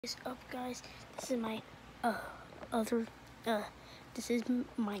Is up, guys? This is my other this is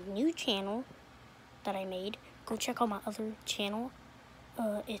my new channel that I made. Go check out my other channel.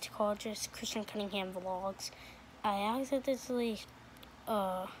 It's called just Christian Cunningham Vlogs. I accidentally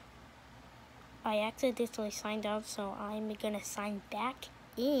signed out, so I'm gonna sign back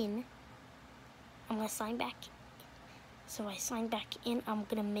in. So I signed back in. I'm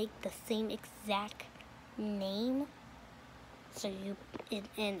gonna make the same exact name. So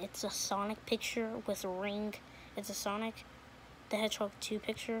and it's a Sonic picture with a ring. It's a Sonic the Hedgehog 2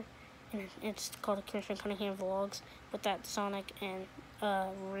 picture, and it's called Christian Cunningham Vlogs with that Sonic and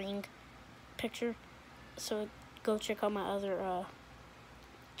ring picture. So go check out my other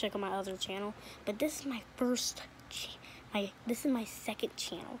channel. But this is my first this is my second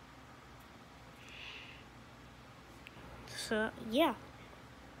channel. So yeah,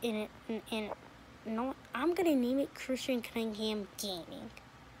 no, I'm gonna name it Christian Cunningham Gaming.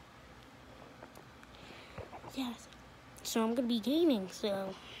 Yes, so I'm gonna be gaming.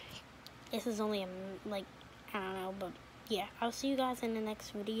 So this is only I don't know, but yeah, I'll see you guys in the next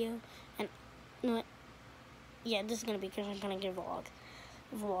video. And yeah, this is gonna be Christian Cunningham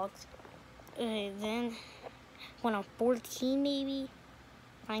vlogs. Then when I'm 14, maybe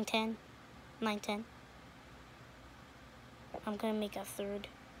 9, 10, I'm gonna make a third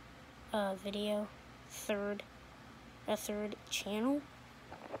video, a third channel,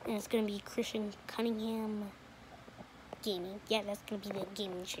 and it's gonna be Christian Cunningham Gaming. Yeah, that's gonna be the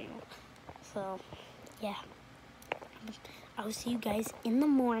gaming channel. So yeah, I'll see you guys in the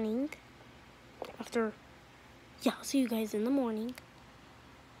morning. I'll see you guys in the morning,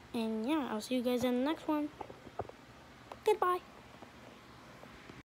 and yeah, I'll see you guys in the next one. Goodbye.